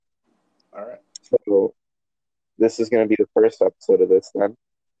All right. So this is going to be the first episode of this then.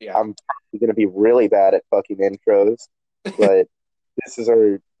 Yeah. I'm probably going to be really bad at fucking intros, but this is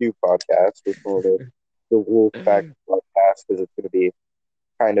our new podcast. We're calling it the Wolfpack Podcast because it's going to be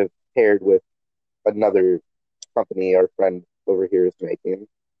kind of paired with another company our friend over here is making.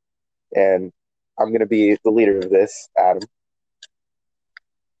 And I'm going to be the leader of this, Adam.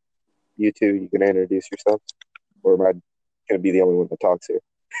 You two, you can introduce yourself, or am I going to be the only one that talks here?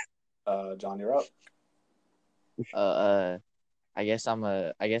 John, you're up. I guess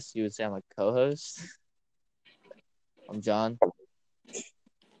I guess you would say I'm a co-host. I'm John.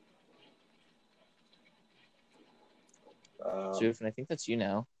 Suf, and I think that's you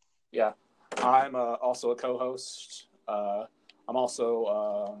now. Yeah. I'm also a co-host. I'm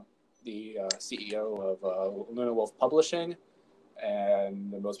also the CEO of Luna Wolf Publishing,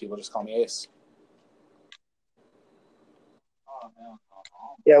 and most people just call me Ace.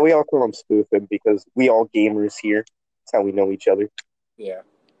 Yeah, we all call him Spoofing because we all gamers here. That's how we know each other. Yeah.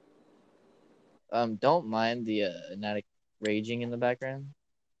 Don't mind the Natic raging in the background.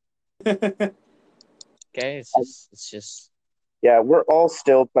 Okay, it's just. Yeah, we're all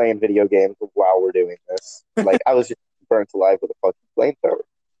still playing video games while we're doing this. Like, I was just burnt alive with a fucking flamethrower.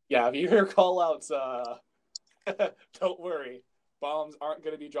 Yeah, if you hear call-outs, don't worry. Bombs aren't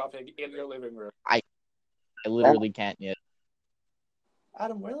going to be dropping in your living room. I literally can't yet.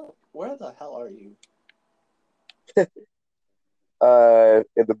 Adam, where the hell are you? In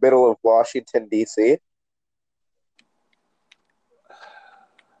the middle of Washington, D.C.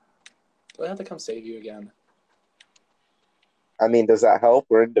 Do I have to come save you again? I mean, does that help?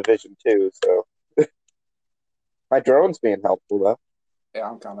 We're in Division 2, so... My drone's being helpful, though. Yeah,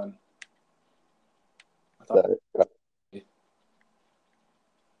 I'm coming.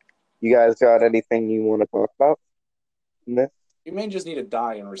 You guys got anything you want to talk about in this? You may just need to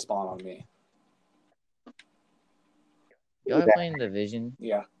die and respawn on me. Y'all playing Division?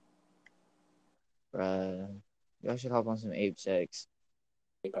 Yeah. Y'all should hop on some Apex.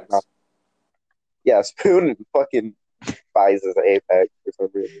 Apex. Yeah, Spoon fucking buys his Apex for some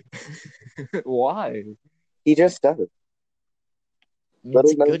reason. Why? He just does.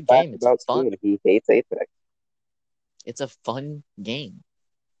 It's a good game. It's fun. Spoon. He hates Apex. It's a fun game.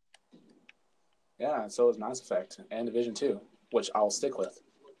 Yeah, and so is Mass Effect and Division 2, which I'll stick with.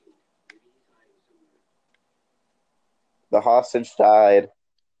 The hostage died.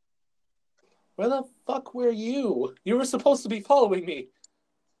 Where the fuck were you? You were supposed to be following me.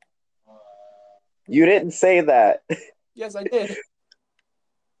 You didn't say that. Yes, I did.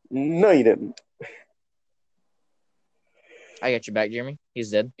 No, you didn't. I got your back, Jeremy.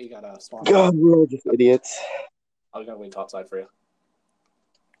 He's dead. You got a spawn. God, we're all just idiots. I was going to wait topside for you.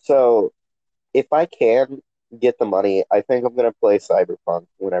 So, if I can get the money, I think I'm going to play Cyberpunk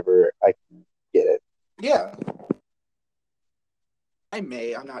whenever I can get it. Yeah. I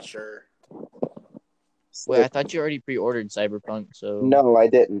may. I'm not sure. Wait, I thought you already pre-ordered Cyberpunk, so... No, I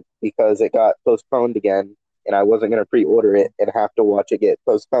didn't, because it got postponed again, and I wasn't going to pre-order it and have to watch it get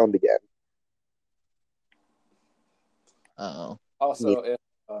postponed again. Uh-oh. Also,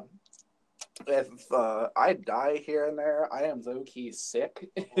 if I die here and there, I am low-key sick.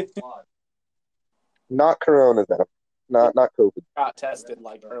 Not Corona, though. Not COVID. Got tested,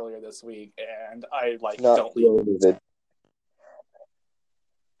 earlier this week, and I, Not don't leave. Corona.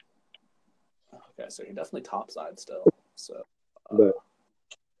 Okay, so you're definitely topside still. So, But,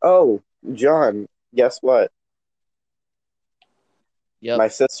 oh, John, guess what? Yep. My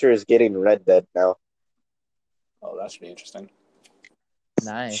sister is getting Red Dead now. Oh, that should be interesting.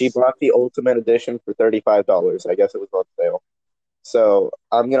 Nice. She bought the Ultimate Edition for $35. I guess it was on sale. So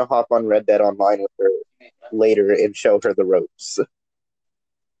I'm going to hop on Red Dead Online with her later and show her the ropes.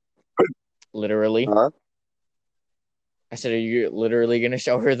 Literally? Huh? I said, are you literally going to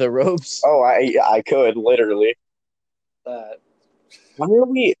show her the ropes? Oh, I could, literally. Why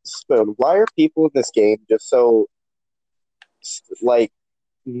are people in this game just so,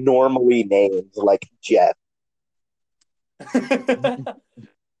 normally named, like Jeff?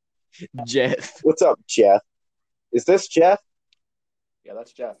 Jeff. What's up, Jeff? Is this Jeff? Yeah,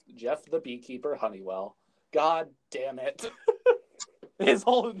 that's Jeff. Jeff the Beekeeper Honeywell. God damn it. His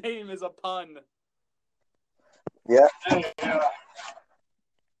whole name is a pun. Yeah.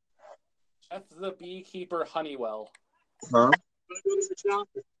 Jeff the Beekeeper Honeywell. Huh? All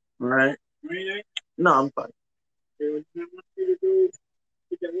right. No, I'm fine.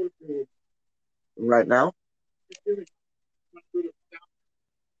 Right now?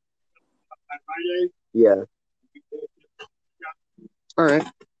 Yeah. All right.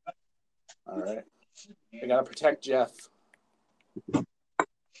 All right. We gotta protect Jeff.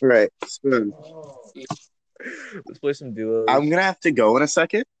 Right, Spoon. Let's play some duos. I'm gonna have to go in a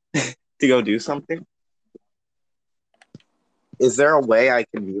second to go do something. Is there a way I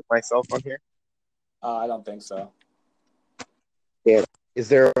can mute myself on here? I don't think so. Yeah. Is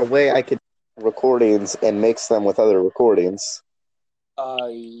there a way I could recordings and mix them with other recordings?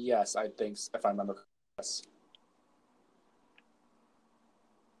 Yes, I think if I remember. Yes.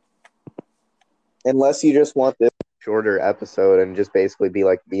 Unless you just want this shorter episode and just basically be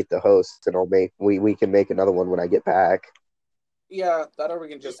like meet the host, and we can make another one when I get back. Yeah, that or we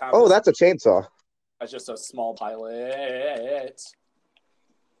can just have. Oh, this that's a chainsaw. as just a small pilot.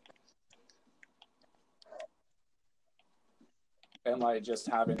 And like just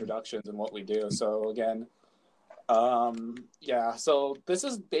have introductions and what we do. So again, yeah. So this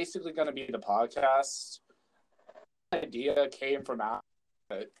is basically going to be the podcast. The idea came from App,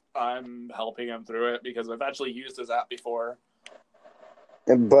 but I'm helping him through it because I've actually used his app before.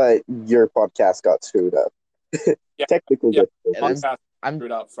 But your podcast got screwed up. Yeah, Technical yeah. difficulties. Podcast I'm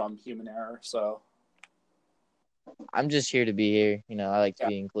screwed up from human error. So just here to be here. You know, I like to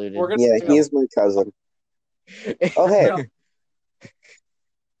be included. we're gonna Yeah, he is my cousin. Oh, hey.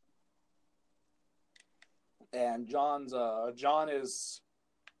 And John is,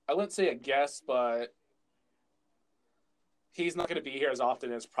 I wouldn't say a guest, but he's not going to be here as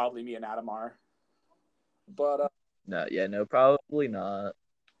often as probably me and Adam are. But no, probably not.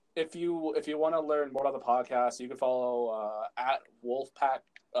 if you want to learn more about the podcast, you can follow at Wolfpack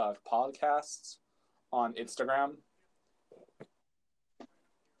Podcasts on Instagram,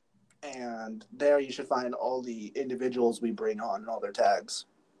 and there you should find all the individuals we bring on and all their tags.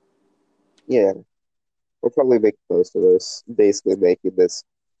 Yeah. We'll probably make the most of this, basically making this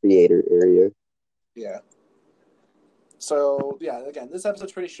creator area. Yeah. So, yeah, again, this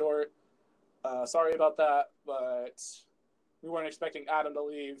episode's pretty short. Sorry about that, but we weren't expecting Adam to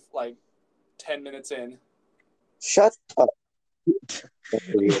leave like 10 minutes in. Shut up. But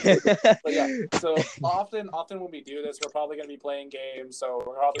yeah, so often when we do this, we're probably going to be playing games, so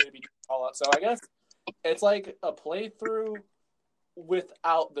we're probably going to be all out. So I guess it's like a playthrough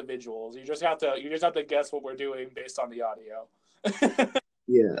without the visuals. You just have to guess what we're doing based on the audio.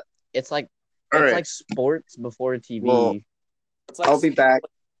 Yeah. It's like All right. like sports before TV. Well, It's like I'll be back.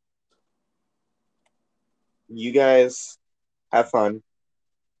 You guys have fun.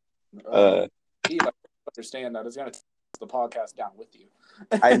 Steve, I understand that. It's going to take the podcast down with you.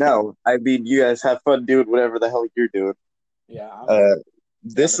 I know. I mean, you guys have fun doing whatever the hell you're doing. Yeah.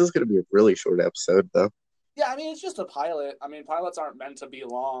 This is going to be a really short episode, though. Yeah, I mean, it's just a pilot. I mean, pilots aren't meant to be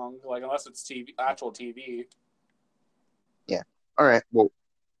long, like unless it's actual TV. Yeah. All right. Well,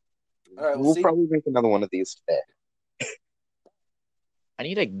 all right, we'll probably make another one of these today. I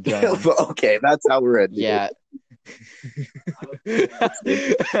need a gun. Okay, that's how we're ending. Yeah.